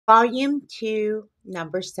Volume 2,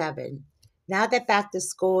 Number 7. Now that back to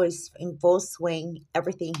school is in full swing,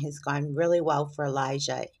 everything has gone really well for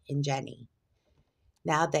Elijah and Jenny.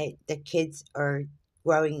 Now that the kids are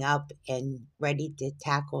growing up and ready to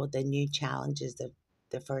tackle the new challenges of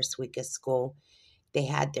the first week of school, they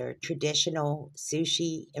had their traditional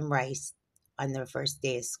sushi and rice on their first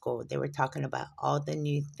day of school. They were talking about all the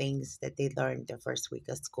new things that they learned the first week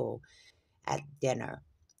of school at dinner.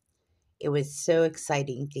 It was so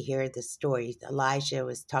exciting to hear the stories. Elijah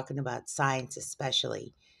was talking about science,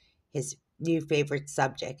 especially his new favorite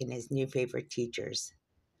subject and his new favorite teachers.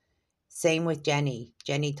 Same with Jenny.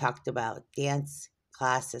 Jenny talked about dance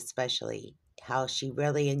class, especially how she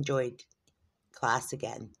really enjoyed class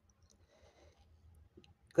again.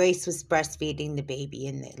 Grace was breastfeeding the baby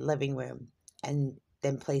in the living room and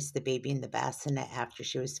then placed the baby in the bassinet after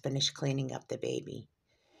she was finished cleaning up the baby.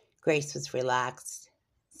 Grace was relaxed,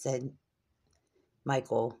 said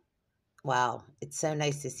Michael. Wow, it's so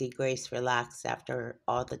nice to see Grace relax after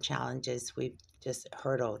all the challenges we've just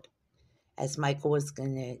hurdled, as Michael was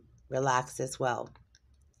going to relax as well.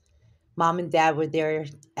 Mom and Dad were there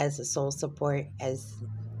as a sole support as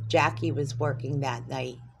Jackie was working that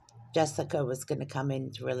night. Jessica was going to come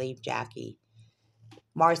in to relieve Jackie.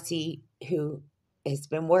 Marcy, who has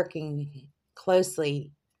been working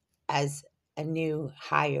closely as a new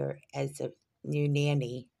hire, as a new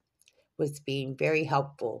nanny, was being very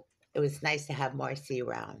helpful. It was nice to have Marcy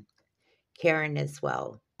around. Karen as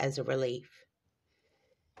well as a relief.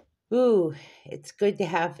 Ooh, it's good to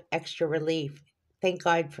have extra relief. Thank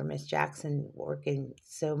God for Miss Jackson working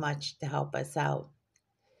so much to help us out.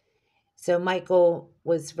 So Michael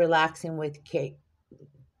was relaxing with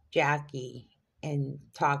Jackie and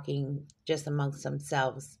talking just amongst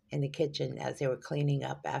themselves in the kitchen as they were cleaning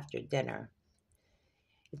up after dinner.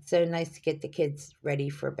 It's so nice to get the kids ready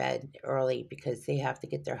for bed early because they have to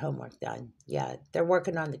get their homework done. Yeah, they're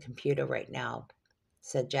working on the computer right now,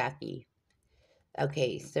 said Jackie.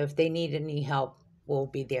 Okay, so if they need any help, we'll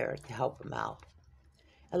be there to help them out.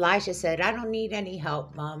 Elijah said, I don't need any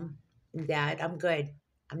help, Mom and Dad. I'm good.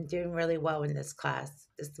 I'm doing really well in this class.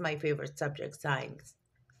 This is my favorite subject, science.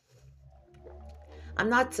 I'm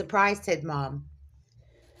not surprised, said Mom.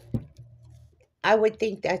 I would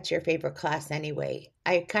think that's your favorite class anyway.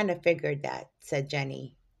 I kind of figured that, said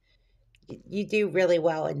Jenny. You do really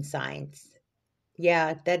well in science.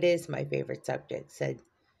 Yeah, that is my favorite subject, said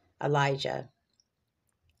Elijah.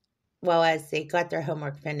 Well, as they got their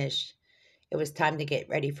homework finished, it was time to get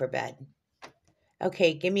ready for bed.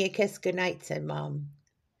 Okay, give me a kiss goodnight, said Mom.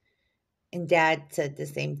 And Dad said the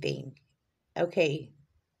same thing. Okay,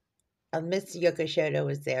 Miss Yokoshoto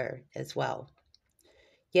was there as well.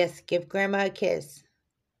 Yes, give Grandma a kiss.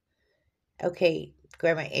 Okay,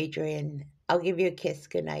 Grandma Adrian, I'll give you a kiss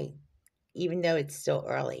goodnight, even though it's still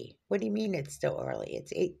early. What do you mean it's still early?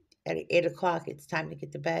 It's 8 o'clock. It's time to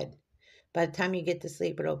get to bed. By the time you get to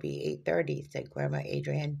sleep, it'll be 8:30," said Grandma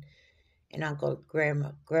Adrian and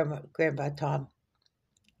Grandpa Tom.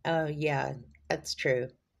 Oh yeah, that's true.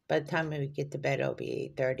 By the time we get to bed, it'll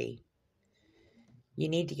be 8:30. You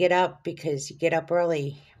need to get up because you get up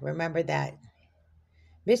early. Remember that.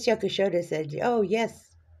 Miss Yokoshota said, oh,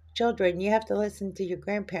 yes, children, you have to listen to your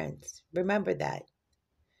grandparents. Remember that.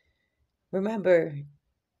 Remember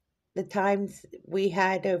the times we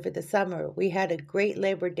had over the summer. We had a great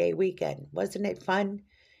Labor Day weekend. Wasn't it fun?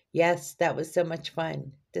 Yes, that was so much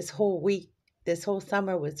fun. This whole week, this whole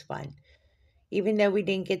summer was fun. Even though we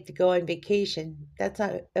didn't get to go on vacation, that's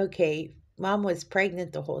not okay. Mom was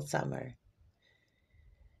pregnant the whole summer.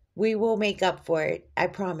 We will make up for it, I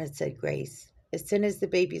promise, said Grace. As soon as the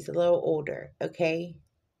baby's a little older, okay?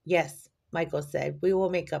 Yes, Michael said. We will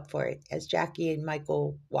make up for it as Jackie and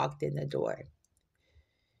Michael walked in the door.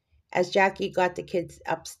 As Jackie got the kids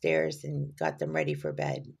upstairs and got them ready for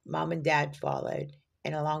bed, Mom and Dad followed,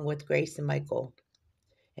 and along with Grace and Michael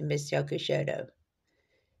and Miss Yokoshoto.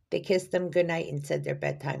 They kissed them goodnight and said their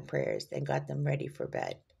bedtime prayers and got them ready for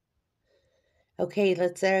bed. Okay,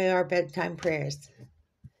 let's say our bedtime prayers.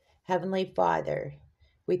 Heavenly Father,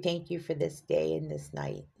 we thank you for this day and this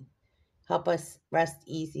night. Help us rest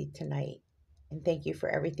easy tonight. And thank you for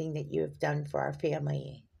everything that you have done for our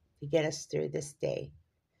family to get us through this day.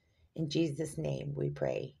 In Jesus' name we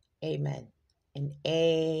pray. Amen. And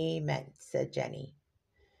amen, said Jenny.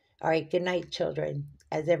 All right, good night, children.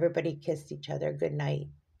 As everybody kissed each other good night,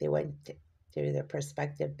 they went to their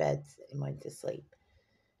prospective beds and went to sleep.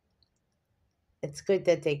 It's good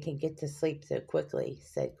that they can get to sleep so quickly,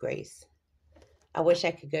 said Grace. I wish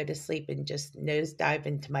I could go to sleep and just nosedive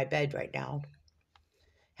into my bed right now.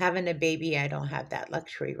 Having a baby, I don't have that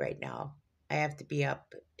luxury right now. I have to be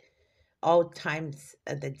up all times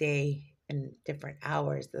of the day and different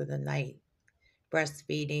hours of the night,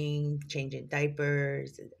 breastfeeding, changing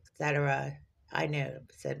diapers, etc. I know,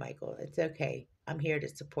 said Michael. It's okay. I'm here to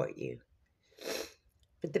support you.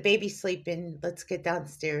 But the baby's sleeping. Let's get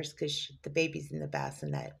downstairs because the baby's in the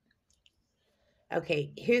bassinet.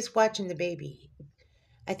 Okay, who's watching the baby?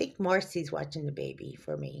 I think Marcy's watching the baby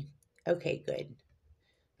for me. Okay, good.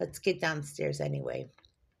 Let's get downstairs anyway.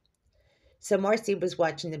 So Marcy was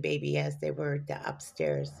watching the baby as they were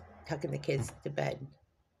upstairs, tucking the kids to bed.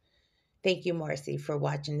 Thank you, Marcy, for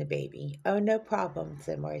watching the baby. Oh, no problem,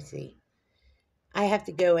 said Marcy. I have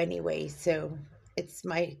to go anyway, so it's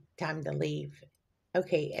my time to leave.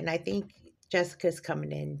 Okay, and I think Jessica's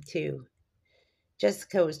coming in too.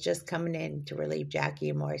 Jessica was just coming in to relieve Jackie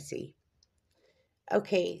and Marcy.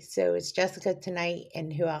 Okay, so it's Jessica tonight,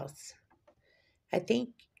 and who else? I think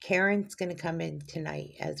Karen's going to come in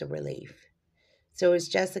tonight as a relief. So it's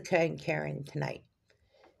Jessica and Karen tonight.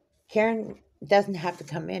 Karen doesn't have to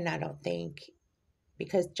come in, I don't think,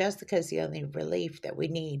 because Jessica's the only relief that we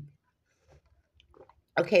need.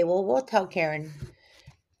 Okay, well, we'll tell Karen.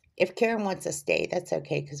 If Karen wants to stay, that's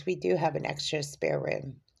okay, because we do have an extra spare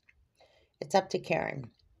room. It's up to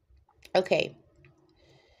Karen. Okay,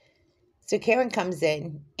 so Karen comes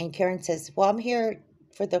in, and Karen says, well, I'm here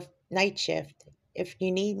for the night shift. If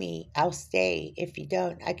you need me, I'll stay. If you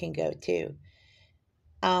don't, I can go too.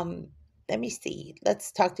 Um, Let me see.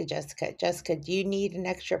 Let's talk to Jessica. Jessica, do you need an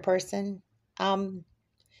extra person? Um,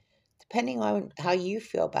 Depending on how you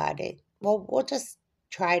feel about it. Well, we'll just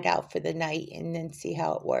try it out for the night and then see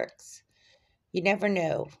how it works. You never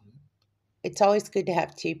know. It's always good to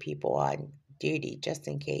have two people on duty just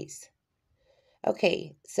in case.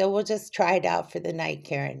 Okay, so we'll just try it out for the night,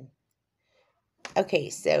 Karen. Okay,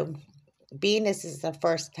 so being this is the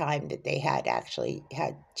first time that they had actually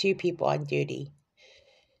had two people on duty,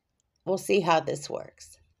 we'll see how this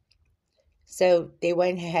works. So they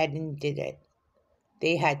went ahead and did it.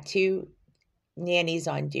 They had two nannies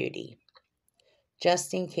on duty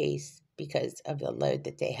just in case because of the load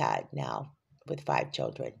that they had now with five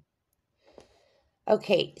children.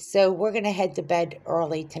 Okay, so we're going to head to bed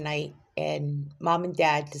early tonight, and mom and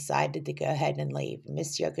dad decided to go ahead and leave.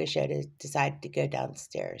 Miss Yokoshoda decided to go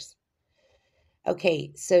downstairs.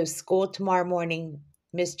 Okay, so school tomorrow morning,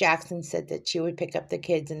 Miss Jackson said that she would pick up the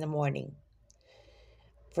kids in the morning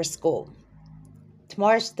for school.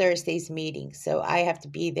 Tomorrow's Thursday's meeting, so I have to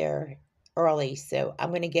be there early, so I'm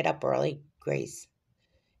going to get up early, Grace.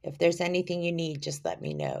 If there's anything you need, just let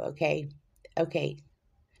me know, okay? Okay,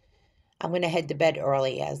 I'm going to head to bed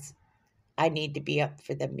early as I need to be up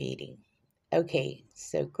for the meeting. Okay,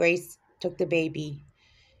 so Grace took the baby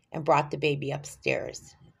and brought the baby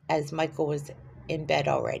upstairs as Michael was in bed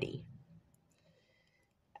already.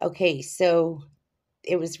 Okay, so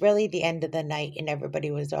it was really the end of the night and everybody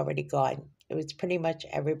was already gone. It was pretty much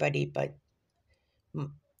everybody but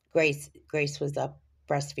Grace. Grace was up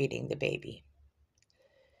breastfeeding the baby.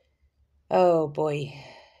 Oh boy,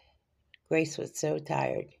 Grace was so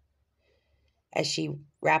tired as she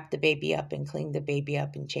wrapped the baby up and cleaned the baby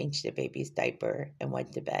up and changed the baby's diaper and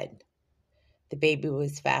went to bed. The baby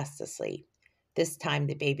was fast asleep. This time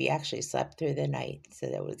the baby actually slept through the night, so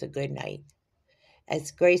that was a good night.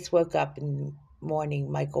 As Grace woke up in the morning,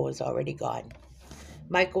 Michael was already gone.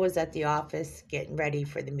 Michael was at the office getting ready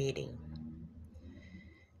for the meeting.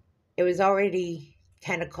 It was already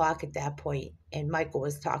 10 o'clock at that point, and Michael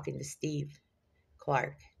was talking to Steve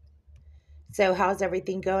Clark. So, how's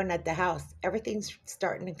everything going at the house? Everything's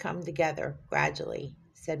starting to come together gradually,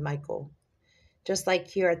 said Michael. Just like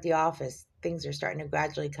here at the office, things are starting to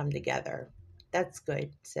gradually come together. That's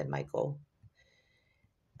good, said Michael.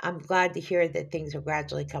 I'm glad to hear that things are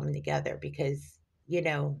gradually coming together because,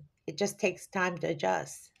 it just takes time to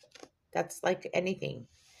adjust. That's like anything.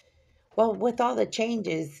 Well, with all the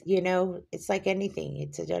changes, it's like anything.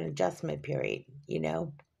 It's an adjustment period.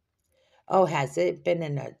 Oh, has it been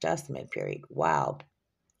an adjustment period? Wow.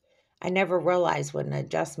 I never realized what an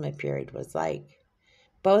adjustment period was like.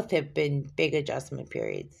 Both have been big adjustment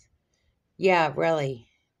periods. Yeah, really.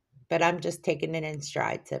 But I'm just taking it in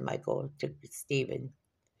stride, said Michael to Stephen.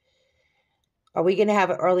 Are we going to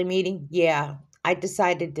have an early meeting? Yeah. I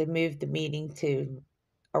decided to move the meeting to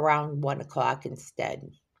around 1 o'clock instead.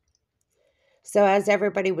 So as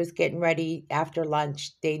everybody was getting ready after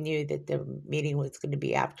lunch, they knew that the meeting was going to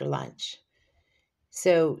be after lunch.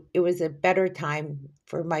 So it was a better time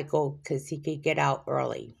for Michael because he could get out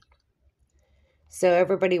early. So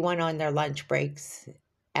everybody went on their lunch breaks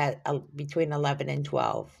at between 11 and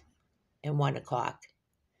 12 and 1 o'clock.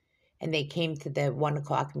 And they came to the 1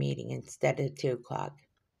 o'clock meeting instead of 2 o'clock.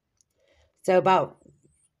 So about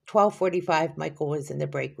 12:45, Michael was in the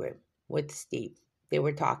break room with Steve. They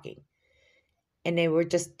were talking, and they were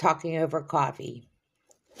just talking over coffee.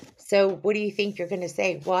 So, what do you think you're going to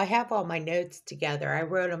say? Well, I have all my notes together. I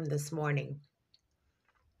wrote them this morning.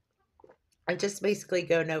 I'm just basically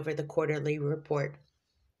going over the quarterly report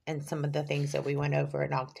and some of the things that we went over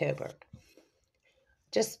in October.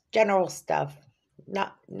 Just general stuff.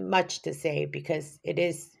 Not much to say because it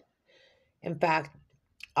is, in fact,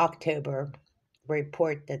 October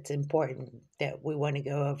report that's important that we want to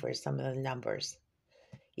go over some of the numbers.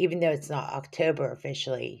 Even though it's not October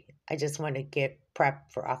officially, I just want to get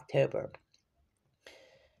prep for October.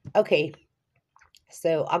 Okay,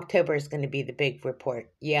 so October is going to be the big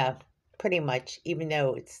report. Yeah, pretty much, even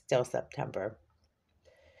though it's still September.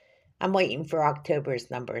 I'm waiting for October's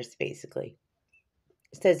numbers, basically.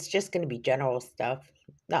 So it's just going to be general stuff,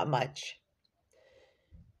 not much.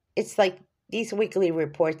 It's like these weekly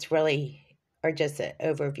reports really are just an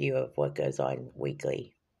overview of what goes on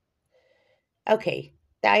weekly. Okay,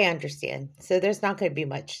 I understand. So there's not going to be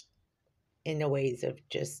much in the ways of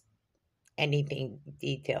just anything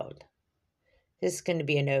detailed. This is going to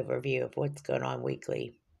be an overview of what's going on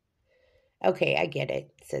weekly. Okay, I get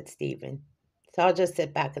it, said Stephen. So I'll just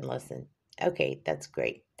sit back and listen. Okay, that's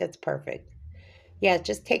great. That's perfect. Yeah,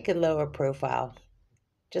 just take a lower profile.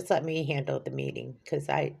 Just let me handle the meeting because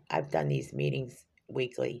I've done these meetings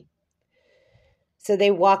weekly. So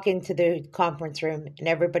they walk into the conference room and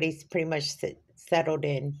everybody's pretty much settled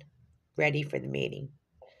in, ready for the meeting.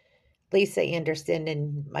 Lisa Anderson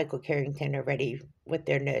and Michael Carrington are ready with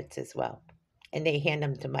their notes as well. And they hand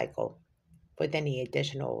them to Michael with any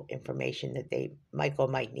additional information that Michael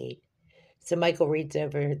might need. So Michael reads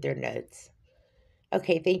over their notes.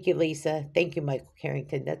 Okay, thank you, Lisa. Thank you, Michael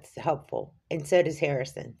Carrington. That's helpful. And so does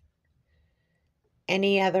Harrison.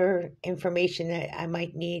 Any other information that I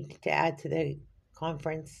might need to add to the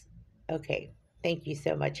conference? Okay, thank you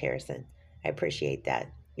so much, Harrison. I appreciate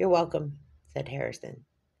that. You're welcome, said Harrison.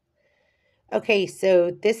 Okay,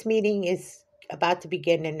 so this meeting is about to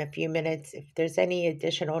begin in a few minutes. If there's any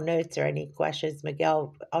additional notes or any questions,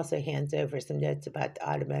 Miguel also hands over some notes about the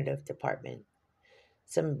automotive department.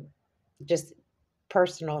 Some just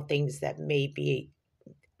personal things that may be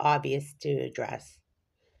obvious to address.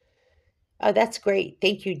 Oh, that's great.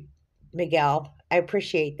 Thank you, Miguel. I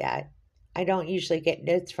appreciate that. I don't usually get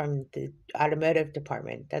notes from the automotive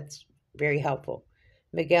department. That's very helpful.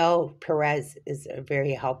 Miguel Perez is a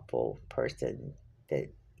very helpful person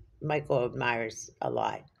that Michael admires a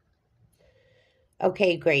lot.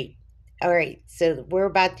 Okay, great. All right, so we're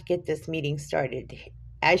about to get this meeting started.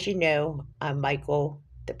 As you know, I'm Michael,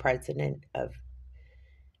 the president of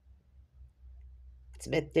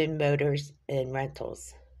Smithton Motors and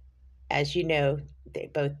Rentals. As you know,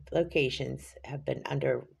 both locations have been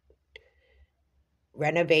under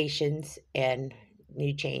renovations and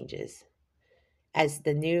new changes. As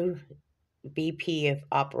the new VP of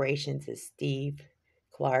operations is Steve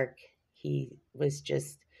Clark, he was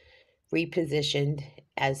just repositioned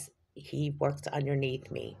as he works underneath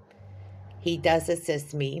me. He does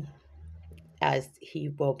assist me as he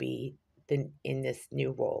will be in this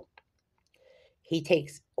new role. He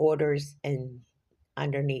takes orders and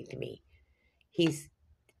underneath me. He's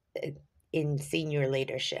uh, in senior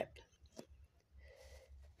leadership.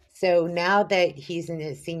 So now that he's in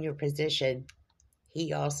a senior position,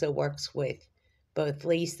 he also works with both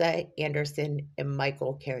Lisa Anderson and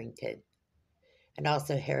Michael Carrington, and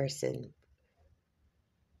also Harrison.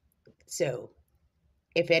 So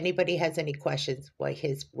if anybody has any questions what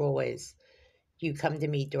his role is, you come to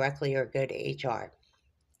me directly or go to HR.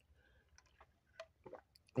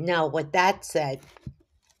 Now, with that said,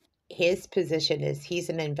 his position is he's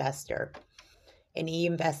an investor and he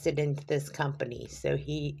invested into this company. So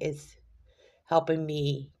he is helping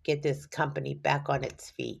me get this company back on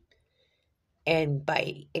its feet. And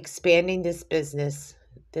by expanding this business,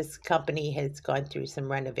 this company has gone through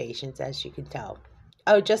some renovations, as you can tell.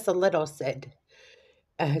 Oh, just a little, said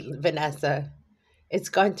Vanessa. It's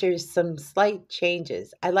gone through some slight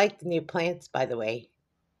changes. I like the new plants, by the way.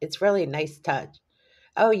 It's really a nice touch.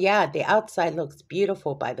 Oh, yeah, the outside looks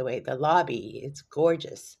beautiful, by the way. The lobby, it's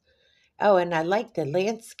gorgeous. Oh, and I like the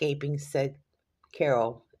landscaping, said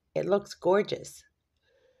Carol. It looks gorgeous.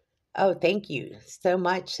 Oh, thank you so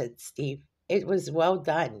much, said Steve. It was well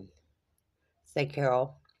done, said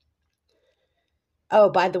Carol. Oh,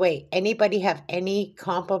 by the way, anybody have any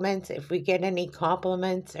compliments? If we get any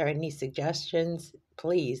compliments or any suggestions,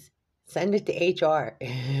 please send it to HR.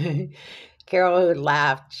 Carol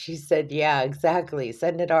laughed. She said, yeah, exactly.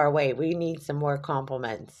 Send it our way. We need some more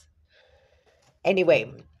compliments.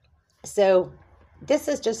 Anyway, so This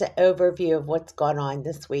is just an overview of what's gone on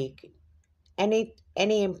this week. Any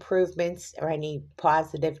improvements or any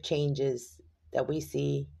positive changes that we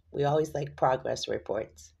see, we always like progress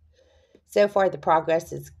reports. So far, the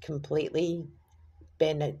progress has completely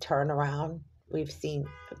been a turnaround. We've seen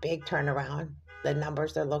a big turnaround. The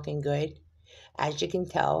numbers are looking good. As you can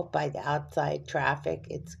tell by the outside traffic,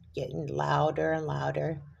 it's getting louder and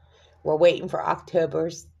louder. We're waiting for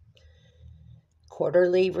October's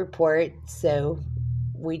quarterly report, so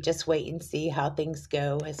we just wait and see how things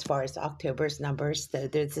go as far as October's numbers. So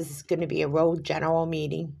this is going to be a real general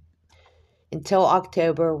meeting. Until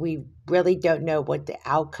October, we really don't know what the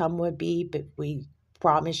outcome would be, but we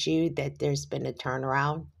promise you that there's been a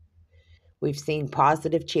turnaround. We've seen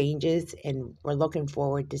positive changes, and we're looking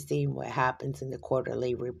forward to seeing what happens in the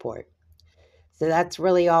quarterly report. So that's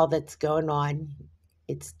really all that's going on.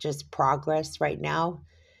 It's just progress right now.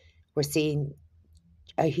 We're seeing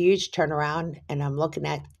a huge turnaround, and I'm looking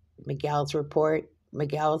at Miguel's report.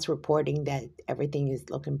 Miguel's reporting that everything is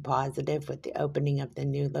looking positive with the opening of the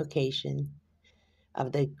new location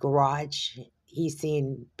of the garage. He's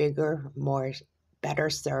seeing bigger, more better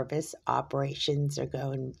service. Operations are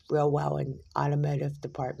going real well in automotive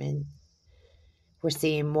department. We're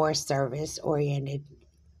seeing more service oriented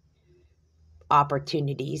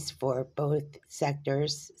opportunities for both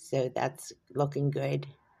sectors, so that's looking good.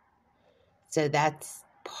 So that's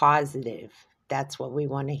positive. That's what we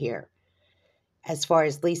want to hear. As far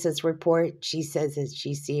as Lisa's report, she says that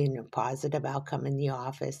she's seeing a positive outcome in the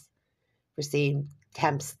office. We're seeing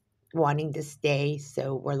temps wanting to stay,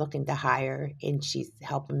 so we're looking to hire, and she's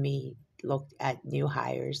helping me look at new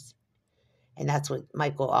hires. And that's what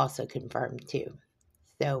Michael also confirmed too.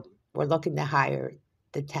 So we're looking to hire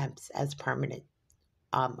the temps as permanent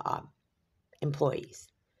um, um, employees.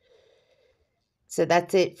 So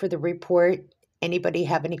that's it for the report. Anybody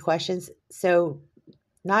have any questions? So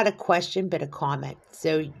not a question, but a comment.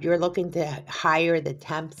 So you're looking to hire the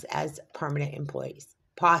temps as permanent employees?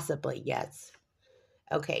 Possibly, yes.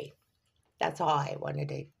 Okay, that's all I wanted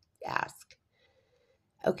to ask.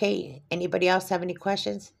 Okay, anybody else have any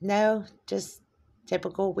questions? No, just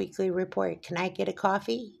typical weekly report. Can I get a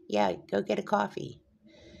coffee? Yeah, go get a coffee.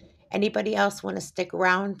 Anybody else want to stick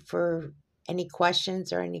around for any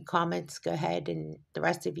questions or any comments? Go ahead, and the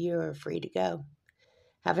rest of you are free to go.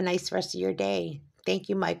 Have a nice rest of your day. Thank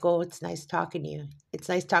you, Michael. It's nice talking to you. It's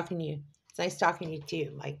nice talking to you. It's nice talking to you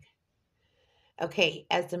too, Mike. Okay,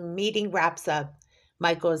 as the meeting wraps up,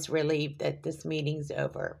 Michael is relieved that this meeting's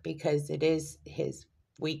over because it is his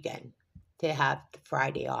weekend to have the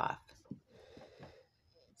Friday off.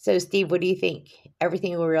 So, Steve, what do you think?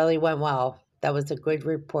 Everything really went well. That was a good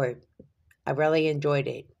report. I really enjoyed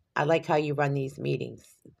it. I like how you run these meetings.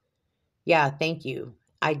 Yeah, thank you.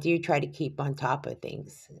 I do try to keep on top of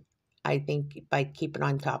things. I think by keeping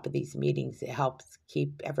on top of these meetings, it helps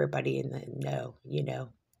keep everybody in the know.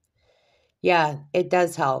 Yeah, it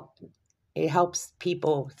does help. It helps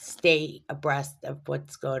people stay abreast of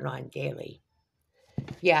what's going on daily.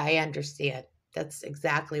 Yeah, I understand. That's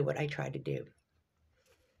exactly what I try to do.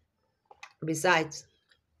 Besides,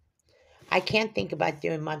 I can't think about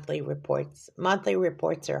doing monthly reports. Monthly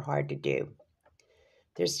reports are hard to do.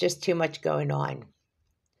 There's just too much going on.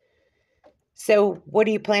 So, what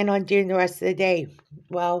do you plan on doing the rest of the day?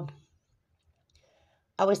 Well,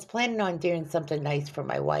 I was planning on doing something nice for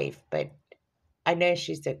my wife, but I know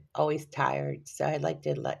she's always tired, so I like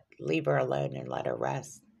to leave her alone and let her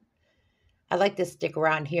rest. I like to stick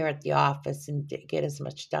around here at the office and get as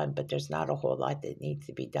much done, but there's not a whole lot that needs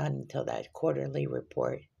to be done until that quarterly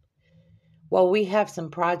report. Well, we have some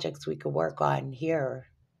projects we could work on here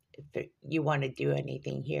if you want to do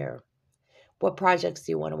anything here. What projects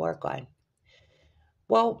do you want to work on?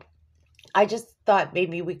 Well, I just thought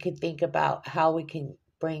maybe we could think about how we can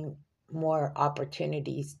bring more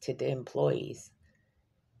opportunities to the employees.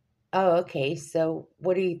 Oh, okay. So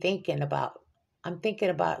what are you thinking about? I'm thinking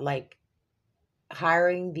about like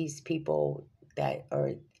hiring these people that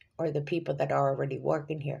are or the people that are already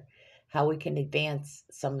working here, how we can advance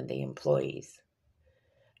some of the employees.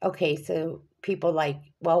 Okay, so people like,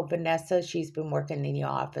 well, Vanessa, she's been working in the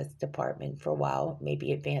office department for a while,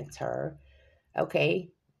 maybe advance her.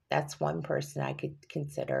 Okay, that's one person I could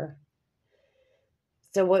consider.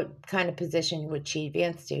 So, what kind of position would she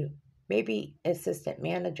advance to? Maybe assistant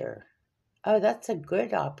manager. Oh, that's a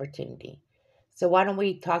good opportunity. So, why don't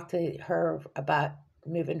we talk to her about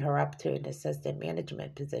moving her up to an assistant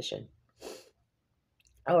management position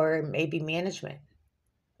or maybe management?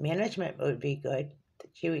 Management would be good.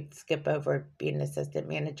 She would skip over being assistant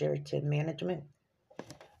manager to management.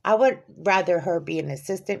 I would rather her be an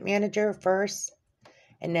assistant manager first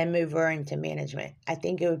and then move her into management. I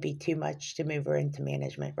think it would be too much to move her into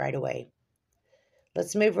management right away.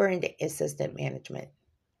 Let's move her into assistant management.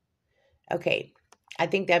 Okay, I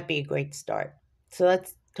think that'd be a great start. So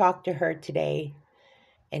let's talk to her today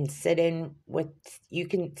and you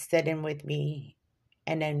can sit in with me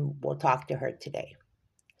and then we'll talk to her today.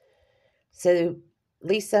 So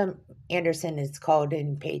Lisa Anderson is called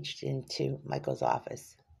and paged into Michael's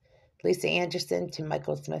office. Lisa Anderson to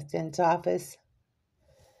Michael Smithton's office.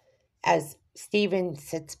 As Stephen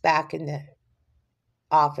sits back in the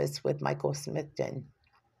office with Michael Smithton,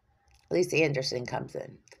 Lisa Anderson comes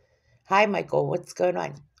in. Hi, Michael, what's going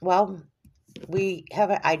on? Well, we have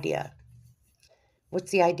an idea.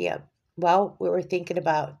 What's the idea? Well, we were thinking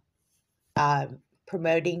about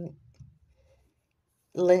promoting,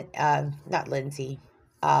 not Lindsay.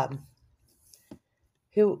 Um,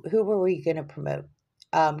 who were we going to promote?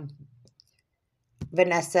 Um,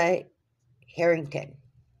 Vanessa Harrington.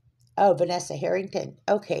 Oh, Vanessa Harrington.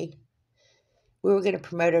 Okay. We were going to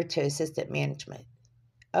promote her to assistant management.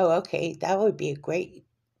 Oh, okay. That would be a great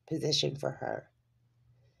position for her.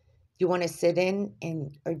 Do you want to sit in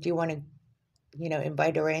or do you want to,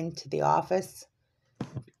 invite her into the office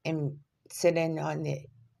and sit in on the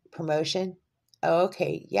promotion? Oh,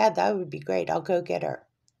 okay. Yeah, that would be great. I'll go get her.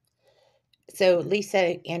 So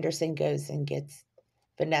Lisa Anderson goes and gets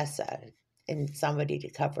Vanessa and somebody to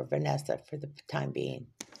cover Vanessa for the time being.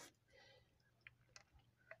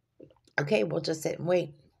 Okay, we'll just sit and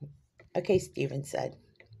wait. Okay, Stephen said.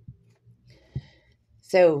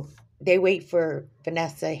 So they wait for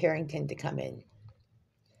Vanessa Harrington to come in.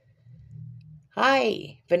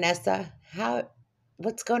 Hi, Vanessa.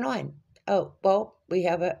 What's going on? Oh, well, we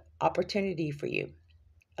have an opportunity for you.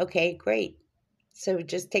 Okay, great. So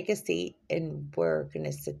just take a seat and we're going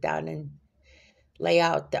to sit down and lay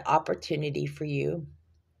out the opportunity for you.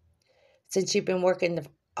 Since you've been working the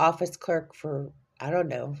office clerk for, I don't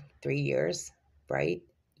know, 3 years, right?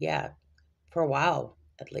 Yeah, for a while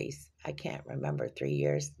at least. I can't remember, 3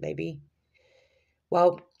 years maybe.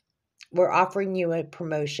 Well, we're offering you a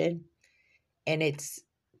promotion and it's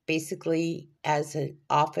basically as an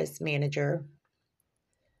office manager.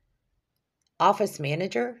 Office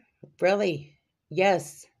manager? Really?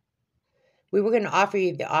 Yes. We were going to offer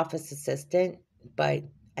you the office assistant, but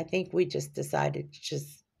I think we just decided to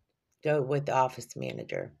just go with the office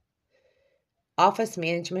manager. Office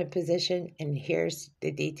management position, and here's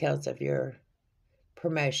the details of your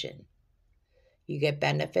promotion. You get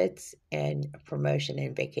benefits and promotion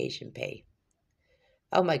and vacation pay.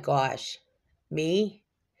 Oh my gosh. Me?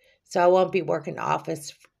 So I won't be working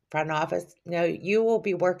front office? No, you will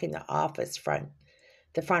be working the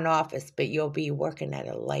front office, but you'll be working at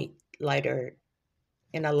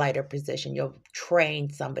in a lighter position. You'll train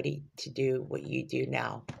somebody to do what you do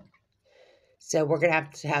now. So we're going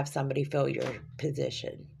to have somebody fill your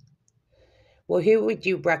position. Well, who would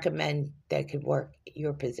you recommend that could work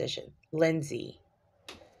your position? Lindsay.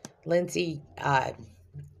 Lindsay,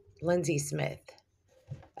 Lindsay Smith.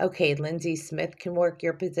 Okay, Lindsay Smith can work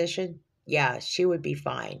your position? Yeah, she would be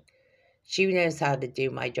fine. She knows how to do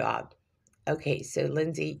my job. Okay, so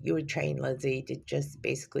Lindsay, you would train Lindsay to just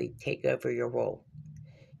basically take over your role.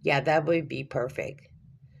 Yeah, that would be perfect.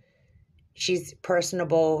 She's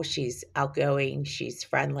personable, she's outgoing, she's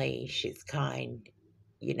friendly, she's kind,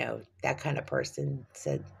 that kind of person,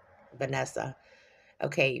 said Vanessa.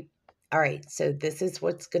 Okay, all right, so this is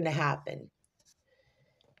what's going to happen.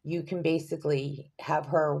 You can basically have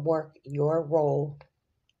her work your role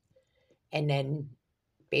and then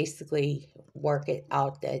basically work it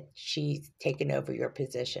out that she's taken over your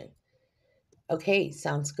position. Okay,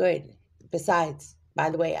 sounds good. Besides, by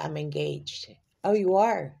the way, I'm engaged. Oh, you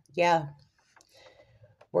are? Yeah.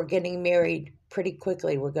 We're getting married pretty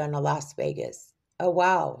quickly. We're going to Las Vegas. Oh,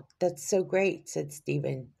 wow. That's so great, said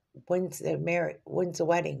Stephen. When's the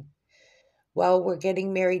wedding? Well, we're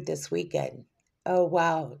getting married this weekend. Oh,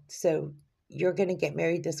 wow. So you're going to get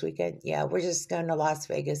married this weekend? Yeah, we're just going to Las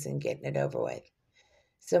Vegas and getting it over with.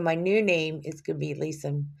 So my new name is going to be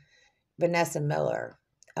Vanessa Miller.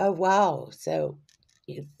 Oh, wow. So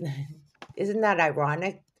isn't that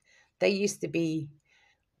ironic? That used to be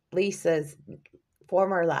Lisa's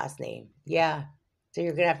former last name. Yeah. So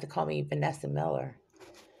you're going to have to call me Vanessa Miller.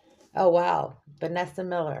 Oh, wow. Vanessa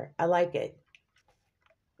Miller. I like it.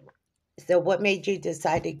 So what made you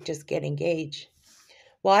decide to just get engaged?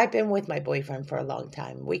 Well, I've been with my boyfriend for a long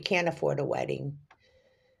time. We can't afford a wedding.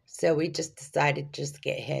 So we just decided to just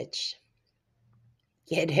get hitched.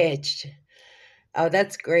 Get hitched. Oh,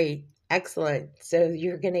 that's great. Excellent. So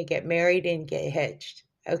you're going to get married and get hitched.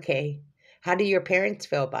 Okay. How do your parents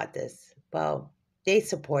feel about this? Well, they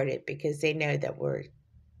support it because they know that we're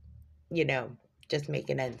you know, just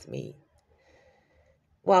making ends meet.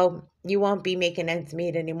 Well, you won't be making ends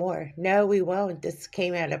meet anymore. No, we won't. This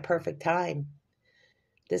came at a perfect time.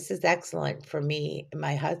 This is excellent for me and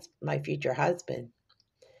my future husband.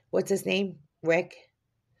 What's his name? Rick.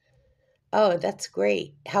 Oh, that's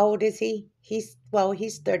great. How old is he? He's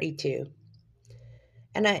 32.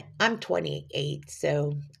 And I'm 28,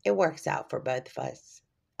 so it works out for both of us.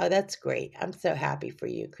 Oh, that's great. I'm so happy for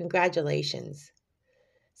you. Congratulations.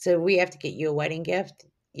 So we have to get you a wedding gift?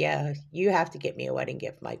 Yeah, you have to get me a wedding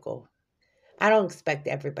gift, Michael. I don't expect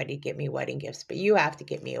everybody to get me wedding gifts, but you have to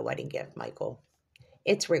get me a wedding gift, Michael.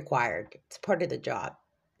 It's required. It's part of the job.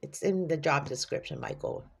 It's in the job description,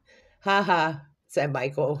 Michael. Ha ha, said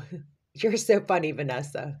Michael. You're so funny,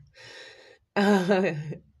 Vanessa.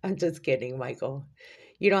 I'm just kidding, Michael.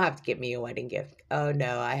 You don't have to get me a wedding gift. Oh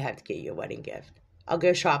no, I have to get you a wedding gift. I'll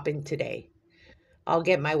go shopping today. I'll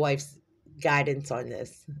get my wife's guidance on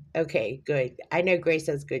this. Okay, good. I know Grace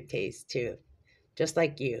has good taste too, just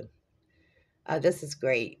like you. This is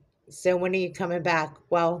great. So when are you coming back?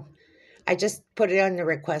 Well, I just put it on the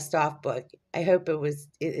request off book. I hope it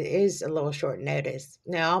is a little short notice.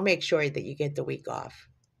 Now I'll make sure that you get the week off.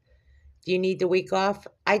 Do you need the week off?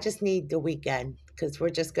 I just need the weekend because we're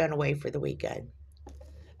just going away for the weekend.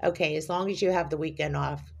 Okay, as long as you have the weekend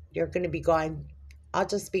off, you're going to be gone. I'll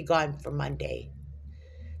just be gone for Monday.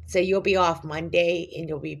 So you'll be off Monday and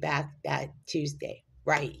you'll be back that Tuesday.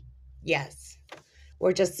 Right. Yes.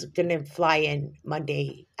 We're just going to fly in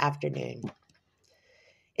Monday afternoon.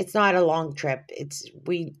 It's not a long trip.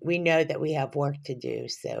 We know that we have work to do,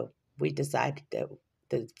 so we decided that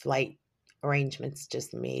the flight arrangements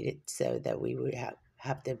just made it so that we would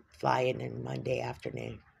have to fly in on Monday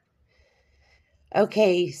afternoon.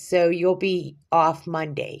 Okay, so you'll be off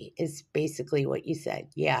Monday, is basically what you said.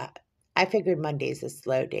 Yeah, I figured Monday's a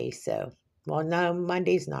slow day, so, well, no,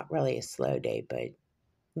 Monday's not really a slow day, but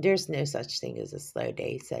there's no such thing as a slow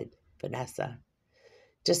day, said Vanessa.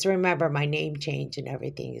 Just remember my name change and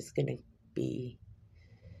everything is going to be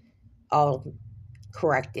all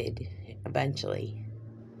corrected eventually.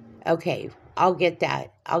 Okay, I'll get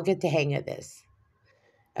that. I'll get the hang of this.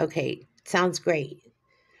 Okay, sounds great.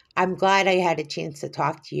 I'm glad I had a chance to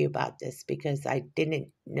talk to you about this because I didn't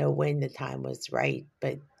know when the time was right.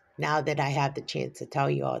 But now that I have the chance to tell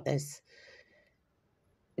you all this,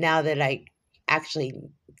 now that I actually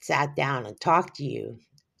sat down and talked to you,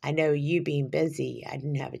 I know you being busy, I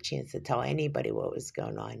didn't have a chance to tell anybody what was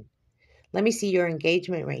going on. Let me see your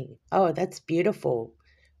engagement ring. Oh, that's beautiful,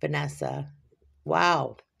 Vanessa.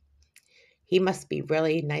 Wow. He must be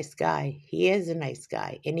really a nice guy. He is a nice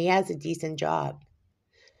guy and he has a decent job.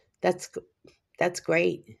 That's that's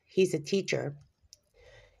great. He's a teacher.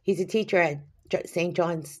 He's a teacher at St.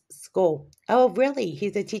 John's School. Oh, really?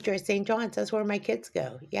 He's a teacher at St. John's. That's where my kids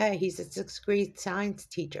go. Yeah, he's a sixth grade science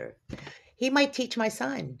teacher. He might teach my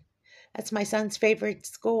son. That's my son's favorite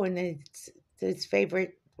school, and it's his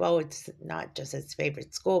favorite. Well, it's not just his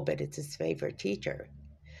favorite school, but it's his favorite teacher.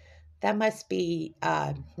 That must be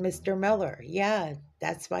Mr. Miller. Yeah,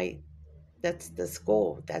 that's my. That's the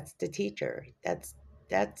school. That's the teacher. That's.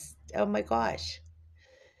 Oh my gosh,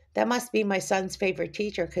 that must be my son's favorite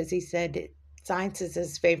teacher because he said science is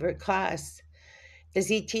his favorite class. Does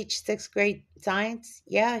he teach sixth grade science?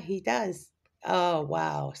 Yeah, he does. Oh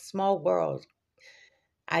wow, small world.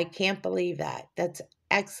 I can't believe that. That's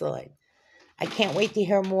excellent. I can't wait to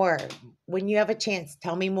hear more. When you have a chance,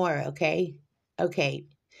 tell me more, okay? Okay.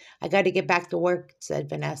 I got to get back to work, said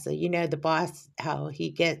Vanessa. You know the boss, how he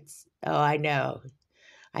gets. Oh, I know.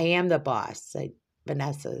 I am the boss, said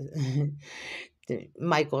Vanessa.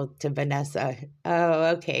 Michael to Vanessa. Oh,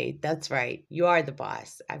 okay. That's right. You are the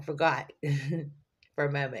boss. I forgot for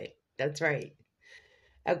a moment. That's right.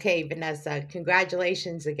 Okay, Vanessa,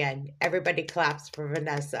 congratulations again. Everybody claps for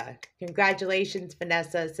Vanessa. Congratulations,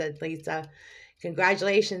 Vanessa, said Lisa.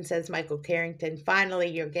 Congratulations, says Michael Carrington. Finally,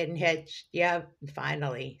 you're getting hitched. Yep,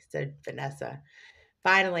 finally, said Vanessa.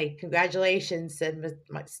 Finally, congratulations, said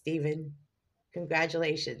Stephen.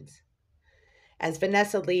 Congratulations. As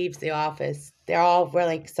Vanessa leaves the office, they're all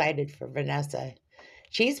really excited for Vanessa.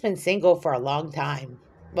 She's been single for a long time.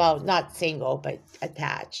 Well, not single, but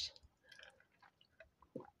attached.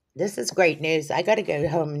 This is great news. I got to go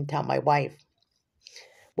home and tell my wife.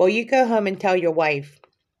 Well, you go home and tell your wife.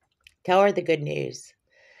 Tell her the good news.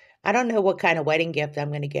 I don't know what kind of wedding gift I'm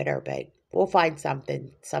going to get her, but we'll find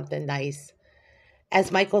something nice.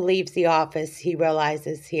 As Michael leaves the office, he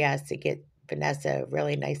realizes he has to get Vanessa a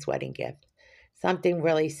really nice wedding gift. Something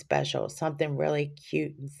really special, something really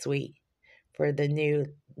cute and sweet for the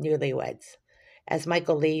newlyweds. As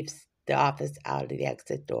Michael leaves the office out of the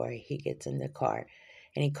exit door, he gets in the car.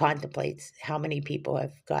 and he contemplates how many people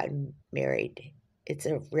have gotten married. It's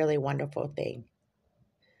a really wonderful thing.